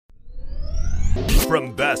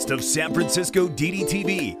From Best of San Francisco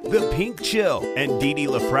DDTV, The Pink Chill, and Didi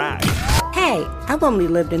LaFrac. Hey, I've only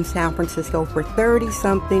lived in San Francisco for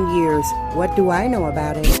 30-something years. What do I know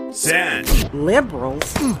about it? San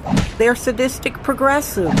Liberals? They're sadistic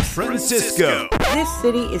progressives. Francisco. This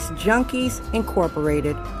city is Junkies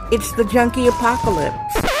Incorporated. It's the junkie apocalypse.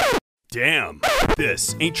 Damn,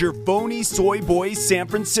 this ain't your phony soy boy San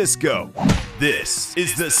Francisco. This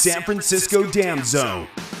is the San Francisco Dam Zone.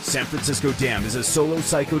 San Francisco Dam is a solo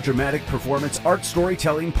psychodramatic performance art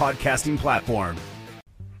storytelling podcasting platform.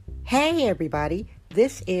 Hey everybody,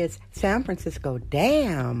 this is San Francisco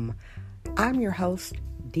Dam. I'm your host,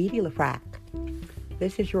 Didi LaFrac.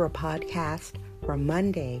 This is your podcast for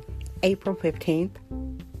Monday, April 15th.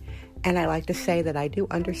 And I like to say that I do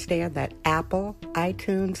understand that Apple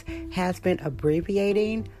iTunes has been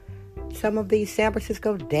abbreviating some of these San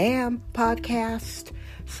Francisco Dam podcasts.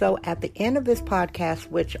 So at the end of this podcast,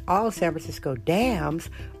 which all San Francisco Dams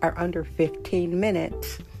are under 15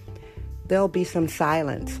 minutes, there'll be some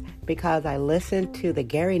silence because I listened to the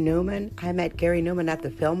Gary Newman. I met Gary Newman at the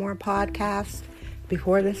Fillmore podcast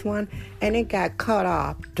before this one, and it got cut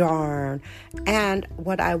off, darn. And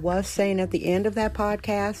what I was saying at the end of that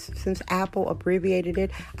podcast, since Apple abbreviated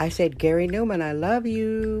it, I said, Gary Newman, I love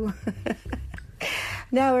you.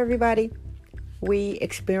 Now, everybody, we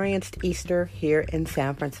experienced Easter here in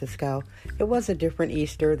San Francisco. It was a different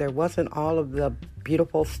Easter. There wasn't all of the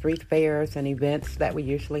beautiful street fairs and events that we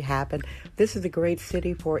usually happen. This is a great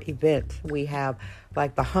city for events. We have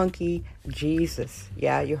like the Hunky Jesus.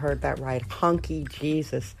 Yeah, you heard that right. Hunky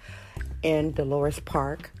Jesus in Dolores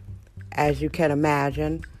Park. As you can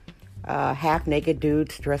imagine, half-naked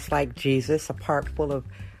dudes dressed like Jesus, a park full of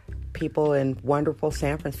people in wonderful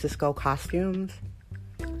San Francisco costumes.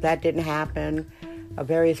 That didn't happen.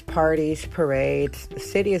 Various parties, parades. The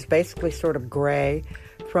city is basically sort of gray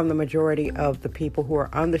from the majority of the people who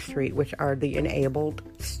are on the street, which are the enabled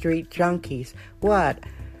street junkies. What?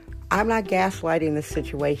 I'm not gaslighting this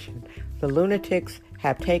situation. The lunatics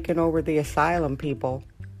have taken over the asylum people.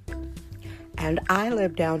 And I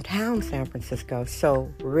live downtown San Francisco,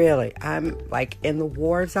 so really, I'm like in the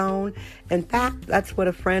war zone. In fact, that's what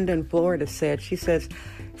a friend in Florida said. She says,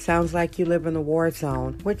 sounds like you live in the war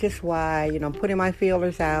zone, which is why, I'm putting my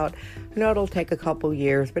feelers out. I know it'll take a couple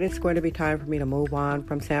years, but it's going to be time for me to move on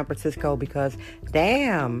from San Francisco because,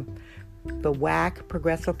 damn, the whack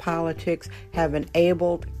progressive politics have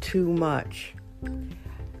enabled too much.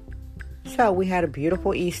 So we had a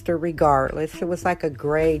beautiful Easter regardless. It was like a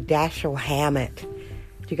gray Dashiell Hammett. Do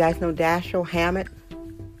you guys know Dashiell Hammett?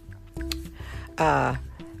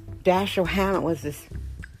 Dashiell Hammett was this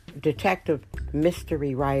detective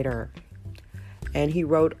mystery writer, and he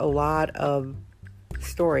wrote a lot of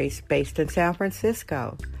stories based in San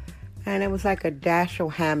Francisco. And it was like a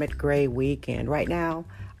Dashiell Hammett gray weekend. Right now,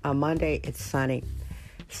 on Monday, it's sunny.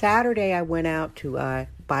 Saturday, I went out to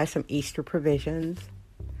buy some Easter provisions.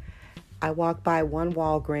 I walked by one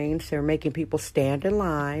Walgreens. They're making people stand in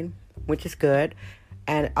line, which is good.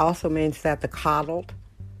 And it also means that the coddled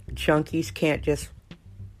junkies can't just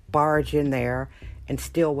barge in there and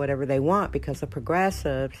steal whatever they want, because the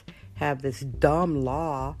progressives have this dumb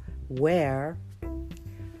law where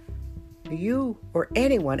you or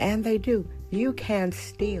anyone, and they do, you can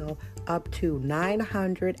steal up to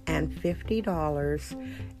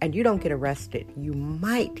 $950 and you don't get arrested. You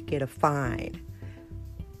might get a fine.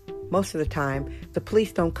 Most of the time, the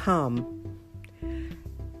police don't come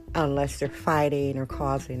unless they're fighting or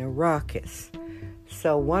causing a ruckus.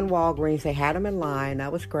 So one Walgreens, they had them in line.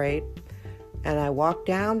 That was great. And I walked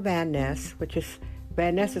down Van Ness,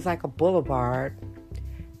 Van Ness is like a boulevard,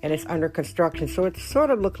 and it's under construction. So it sort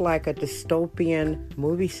of looked like a dystopian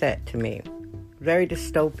movie set to me. Very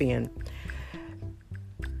dystopian.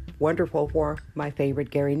 Wonderful for my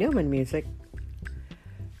favorite Gary Newman music.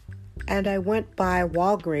 And I went by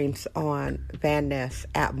Walgreens on Van Ness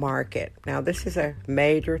at Market. Now, this is a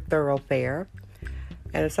major thoroughfare,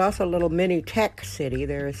 and it's also a little mini tech city.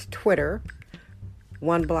 There is Twitter,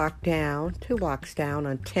 1 block down, 2 blocks down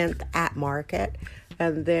on 10th at Market,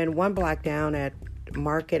 and then 1 block down at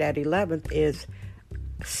Market at 11th is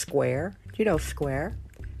Square. You know Square.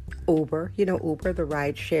 Uber. You know Uber, the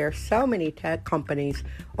ride share. So many tech companies,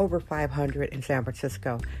 over 500 in San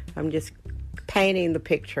Francisco. I'm just painting the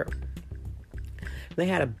picture. They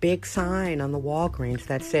had a big sign on the Walgreens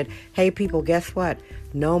that said, hey people, guess what?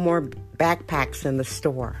 No more backpacks in the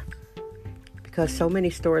store. Because so many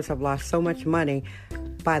stores have lost so much money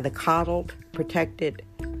by the coddled, protected,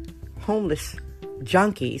 homeless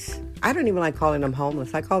junkies. I don't even like calling them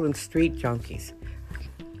homeless. I call them street junkies.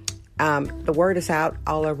 The word is out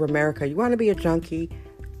all over America. You want to be a junkie?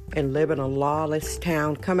 and live in a lawless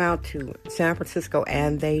town come out to San Francisco,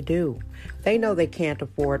 and they do. They know they can't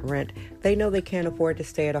afford rent. They know they can't afford to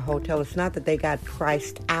stay at a hotel. It's not that they got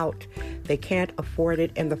priced out. They can't afford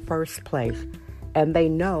it in the first place. And they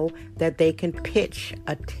know that they can pitch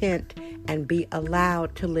a tent and be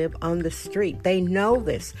allowed to live on the street. They know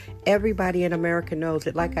this. Everybody in America knows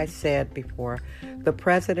it. Like I said before, the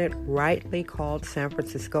president rightly called San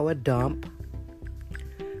Francisco a dump.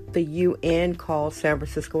 The UN called San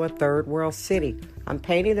Francisco a third world city. I'm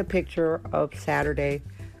painting a picture of Saturday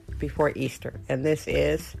before Easter, and this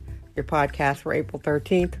is your podcast for April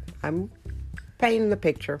 13th. I'm painting the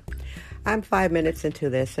picture. I'm 5 minutes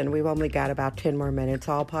into this, and we've only got about 10 more minutes.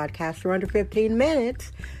 All podcasts are under 15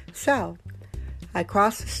 minutes. So I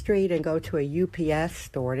cross the street and go to a UPS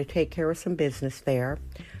store to take care of some business there.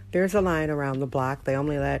 There's a line around the block. They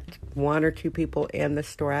only let 1 or 2 people in the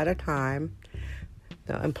store at a time.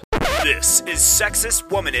 This is sexist,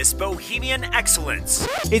 womanist, bohemian excellence.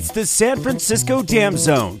 It's the San Francisco Dam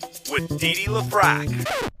Zone with Didi LaFrac.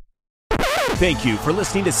 Thank you for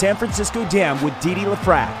listening to San Francisco Dam with Didi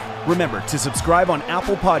LaFrac. Remember to subscribe on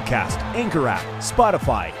Apple Podcast, Anchor app,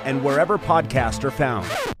 Spotify, and wherever podcasts are found.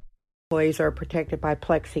 Employees are protected by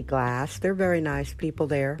plexiglass. They're very nice people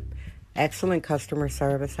there. Excellent customer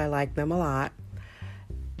service. I like them a lot.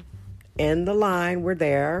 In the line, we're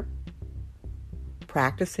there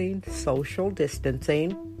practicing social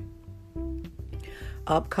distancing.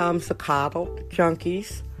 Up comes the coddled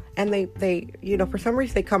junkies, and they for some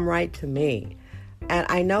reason they come right to me. And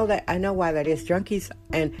I know why that is. Junkies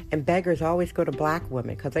and beggars always go to black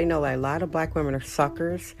women because they know that a lot of black women are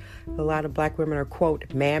suckers. A lot of black women are, quote,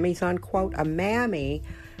 mammies, unquote. A mammy,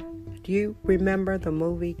 do you remember the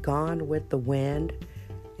movie Gone with the Wind?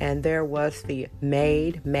 And there was the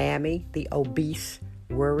maid, mammy, the obese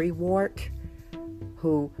worrywart,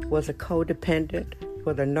 who was a codependent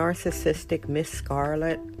for the narcissistic Miss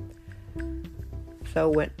Scarlet. So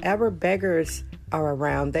whenever beggars are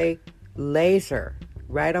around, they laser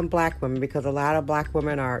right on black women because a lot of black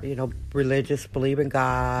women are, religious, believe in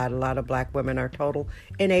God. A lot of black women are total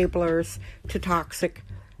enablers to toxic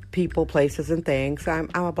people, places, and things. I'm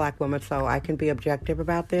a black woman, so I can be objective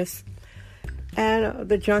about this. And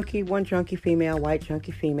one junkie female, white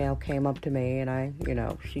junkie female, came up to me, and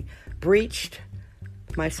she breached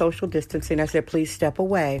my social distancing. I said, please step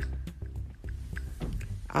away.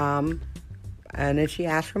 And then she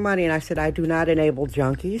asked for money, and I said, I do not enable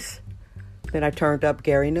junkies. Then I turned up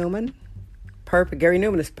Gary Newman. Perfect. Gary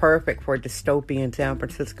Newman is perfect for a dystopian San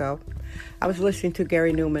Francisco. I was listening to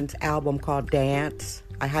Gary Newman's album called Dance.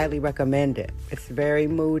 I highly recommend it. It's very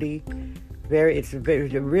moody. It's a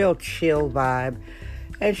real chill vibe.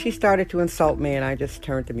 And she started to insult me, and I just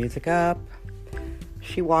turned the music up.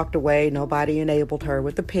 She walked away. Nobody enabled her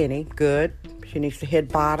with a penny. Good. She needs to hit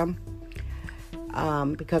bottom.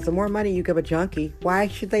 Because the more money you give a junkie, why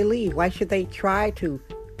should they leave? Why should they try to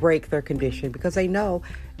break their condition? Because they know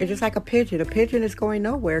it's just like a pigeon. A pigeon is going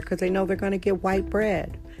nowhere because they know they're going to get white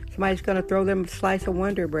bread. Somebody's going to throw them a slice of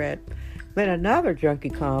Wonder Bread. Then another junkie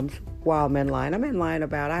comes while I'm in line. I'm in line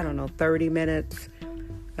about, 30 minutes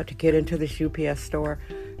to get into this UPS store.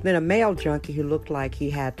 Then a male junkie who looked like he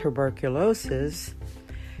had tuberculosis,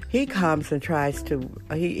 he comes and tries to,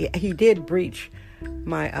 he did breach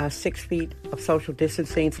my 6 feet of social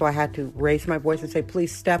distancing, so I had to raise my voice and say,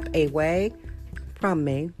 please step away from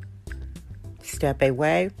me. Step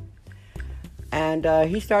away. And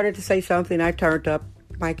he started to say something. I turned up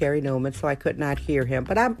my Gary Newman, so I could not hear him.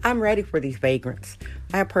 But I'm ready for these vagrants.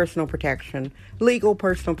 I have personal protection, legal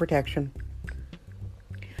personal protection.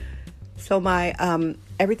 So my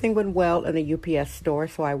everything went well in the UPS store.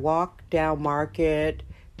 So I walked down Market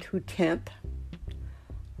to 10th,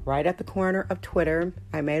 right at the corner of Twitter.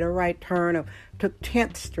 I made a right turn, took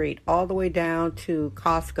 10th Street all the way down to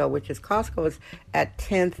Costco, Costco is at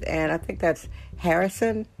 10th, and I think that's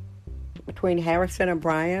Harrison, between Harrison and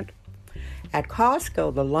Bryant. At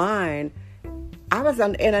Costco, the line, I was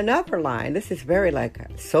in another line. This is very like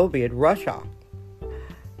Soviet Russia.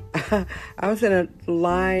 I was in a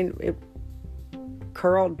line, it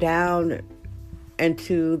curled down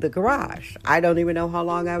into the garage. I don't even know how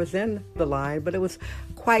long I was in the line, but it was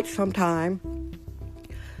quite some time.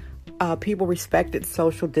 People respected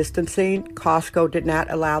social distancing. Costco did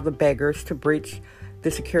not allow the beggars to breach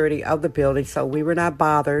the security of the building, so we were not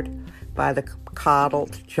bothered by the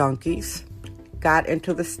coddled junkies. Got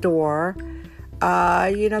into the store.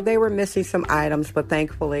 They were missing some items, but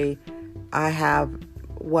thankfully I have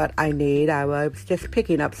what I need. I was just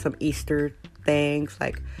picking up some Easter things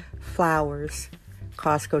like flowers.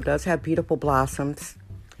 Costco does have beautiful blossoms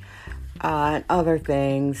and other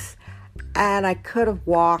things. And I could have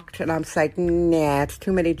walked, and I'm like, nah, it's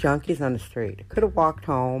too many junkies on the street. I could have walked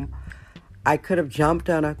home. I could have jumped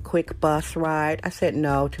on a quick bus ride. I said,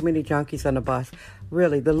 no, too many junkies on the bus.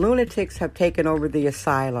 Really, the lunatics have taken over the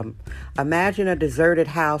asylum. Imagine a deserted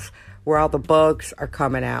house where all the bugs are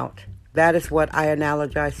coming out. That is what I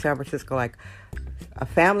analogize San Francisco like. A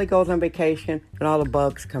family goes on vacation, and all the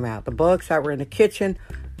bugs come out. The bugs that were in the kitchen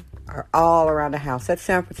are all around the house. That's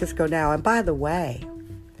San Francisco now. And by the way,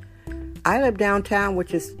 I live downtown,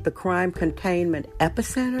 which is the crime containment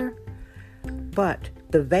epicenter, but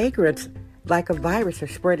the vagrants, like a virus, are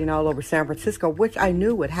spreading all over San Francisco, which I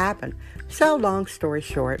knew would happen. So long story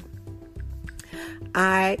short,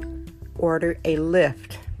 I ordered a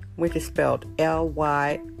Lyft, which is spelled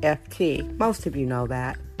L-Y-F-T. Most of you know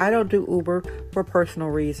that. I don't do Uber for personal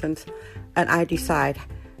reasons, and I decide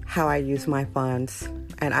how I use my funds.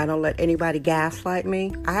 And I don't let anybody gaslight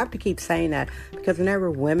me. I have to keep saying that because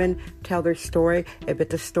whenever women tell their story, if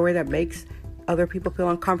it's a story that makes other people feel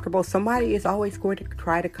uncomfortable, somebody is always going to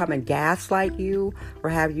try to come and gaslight you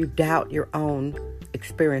or have you doubt your own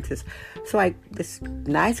experiences. So this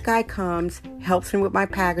nice guy comes, helps me with my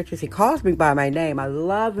packages. He calls me by my name. I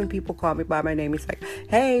love when people call me by my name. He's like,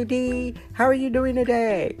 hey, Dee, how are you doing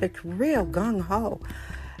today? It's real gung-ho.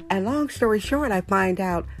 And long story short, I find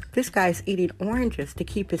out this guy's eating oranges to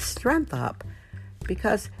keep his strength up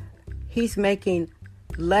because he's making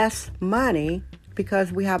less money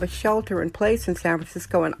because we have a shelter in place in San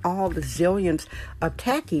Francisco and all the zillions of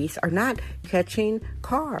techies are not catching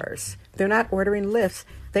cars. They're not ordering lifts.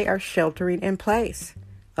 They are sheltering in place.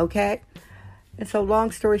 Okay? And so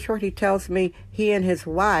long story short, he tells me he and his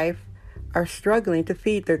wife are struggling to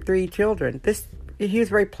feed their 3 children. He was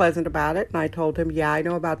very pleasant about it, and I told him, yeah, I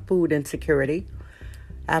know about food insecurity.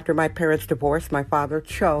 After my parents' divorce, my father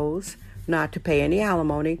chose not to pay any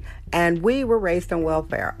alimony, and we were raised on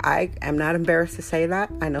welfare. I am not embarrassed to say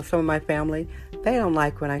that. I know some of my family, they don't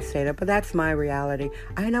like when I say that, but that's my reality.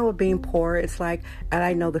 I know what being poor is like, and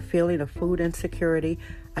I know the feeling of food insecurity.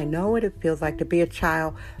 I know what it feels like to be a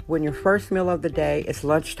child when your first meal of the day is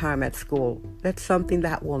lunchtime at school. That's something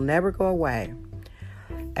that will never go away.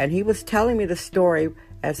 And he was telling me the story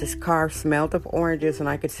as his car smelled of oranges, and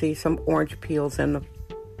I could see some orange peels in the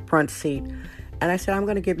front seat. And I said, I'm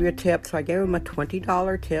going to give you a tip. So I gave him a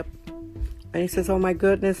 $20 tip. And he says, oh my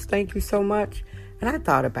goodness, thank you so much. And I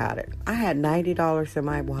thought about it. I had $90 in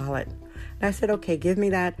my wallet. And I said, okay, give me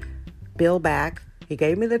that bill back. He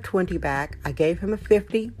gave me the 20 back. I gave him a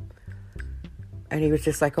 50. And he was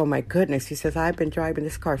just like, oh my goodness. He says, I've been driving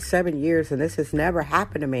this car 7 years and this has never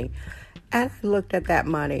happened to me. And I looked at that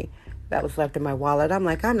money that was left in my wallet. I'm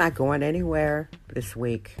like, I'm not going anywhere this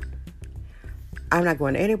week. I'm not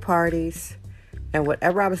going to any parties. And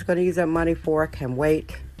whatever I was going to use that money for can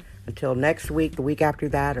wait until next week, the week after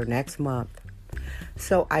that, or next month.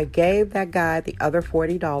 So I gave that guy the other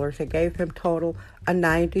 $40. I gave him total a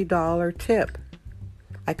 $90 tip.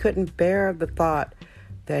 I couldn't bear the thought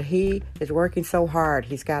that he is working so hard.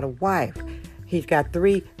 He's got a wife. He's got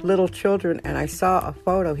 3 little children, and I saw a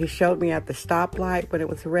photo. He showed me at the stoplight when it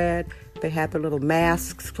was red. They had their little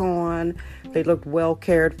masks on. They looked well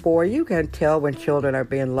cared for. You can tell when children are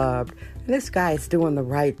being loved. And this guy is doing the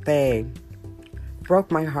right thing. Broke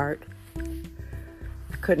my heart.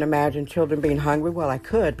 I couldn't imagine children being hungry. Well, I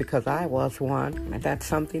could because I was one. And that's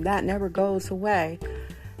something that never goes away.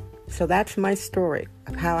 So that's my story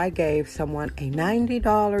of how I gave someone a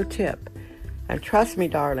 $90 tip. And trust me,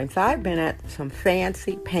 darlings, I've been at some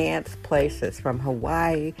fancy pants places from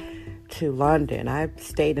Hawaii to London. I've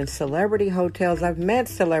stayed in celebrity hotels. I've met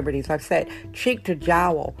celebrities. I've sat cheek to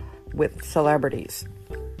jowl with celebrities.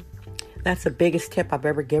 That's the biggest tip I've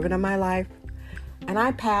ever given in my life. And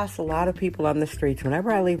I pass a lot of people on the streets.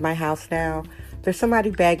 Whenever I leave my house now, there's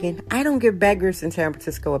somebody begging. I don't give beggars in San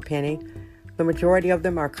Francisco a penny. The majority of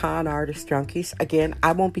them are con artist junkies. Again,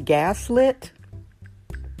 I won't be gaslit.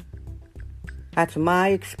 That's my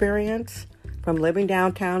experience from living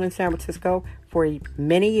downtown in San Francisco for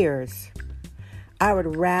many years. I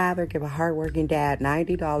would rather give a hardworking dad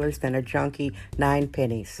 $90 than a junkie 9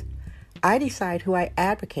 pennies. I decide who I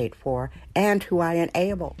advocate for and who I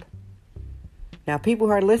enable. Now, people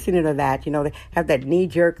who are listening to that, they have that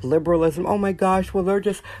knee-jerk liberalism. Oh my gosh, well, they're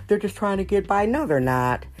just trying to get by. No, they're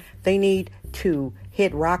not. They need to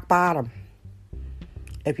hit rock bottom.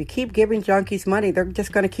 If you keep giving junkies money, they're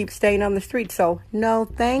just going to keep staying on the street. So, no,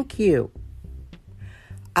 thank you.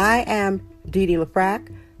 I am Dee Dee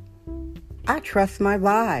LaFrac. I trust my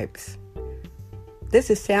vibes.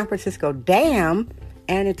 This is San Francisco Damn,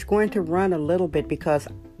 and it's going to run a little bit because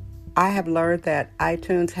I have learned that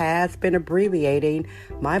iTunes has been abbreviating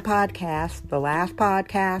my podcast, the last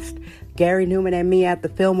podcast. Gary Newman and Me at the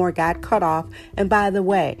Fillmore got cut off. And by the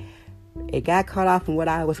way, it got cut off, and what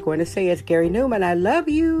I was going to say is, Gary Newman, I love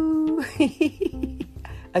you.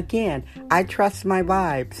 Again, I trust my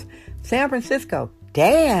vibes. San Francisco,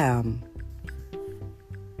 damn.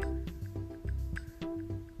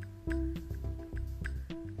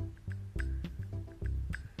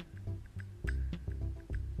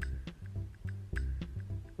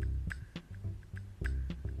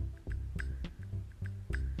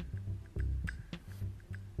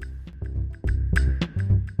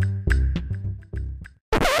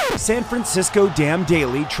 San Francisco Dam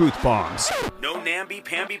Daily Truth Bombs. No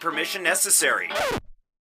namby-pamby permission necessary.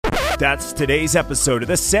 That's today's episode of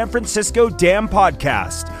the San Francisco Dam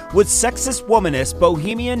Podcast with sexist womanist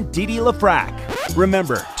bohemian Didi LaFrac.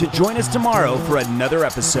 Remember to join us tomorrow for another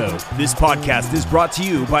episode. This podcast is brought to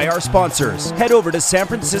you by our sponsors. Head over to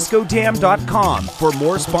sanfranciscodam.com for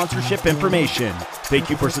more sponsorship information.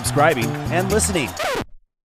 Thank you for subscribing and listening.